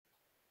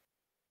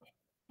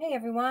Hey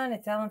everyone,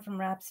 it's Ellen from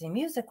Rhapsody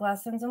Music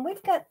Lessons, and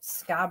we've got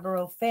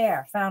Scarborough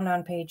Fair, found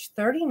on page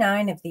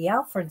 39 of the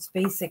Alfred's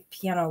Basic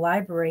Piano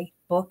Library,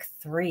 Book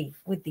 3,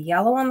 with the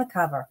yellow on the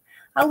cover.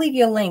 I'll leave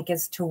you a link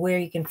as to where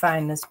you can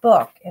find this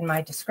book in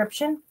my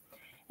description.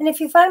 And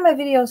if you find my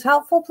videos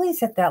helpful,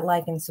 please hit that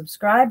like and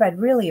subscribe. I'd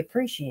really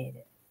appreciate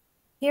it.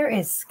 Here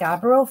is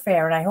Scarborough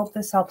Fair, and I hope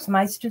this helps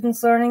my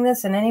students learning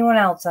this and anyone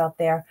else out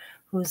there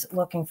who's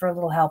looking for a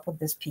little help with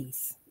this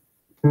piece.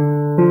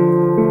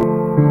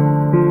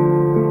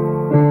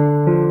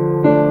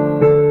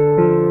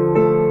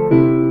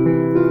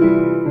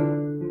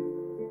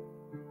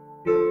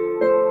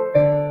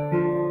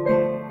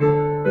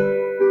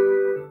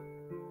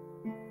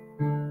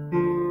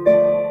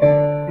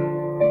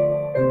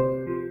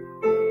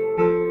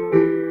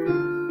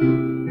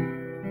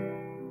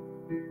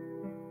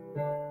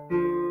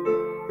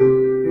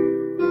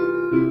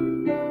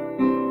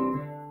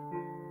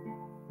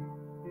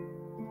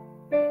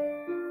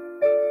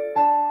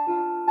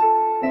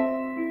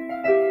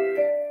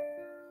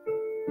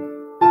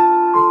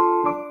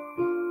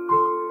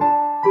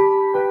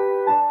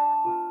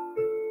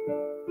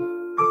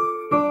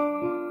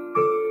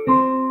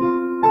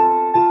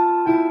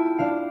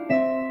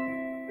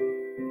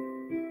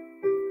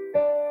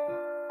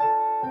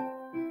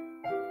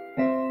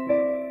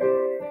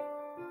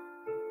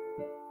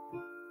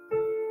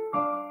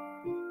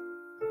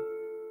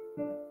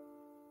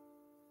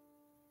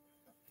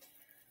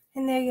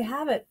 And there you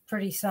have it,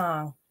 pretty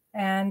song.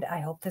 And I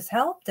hope this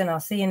helped, and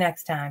I'll see you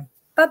next time.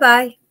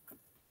 Bye-bye.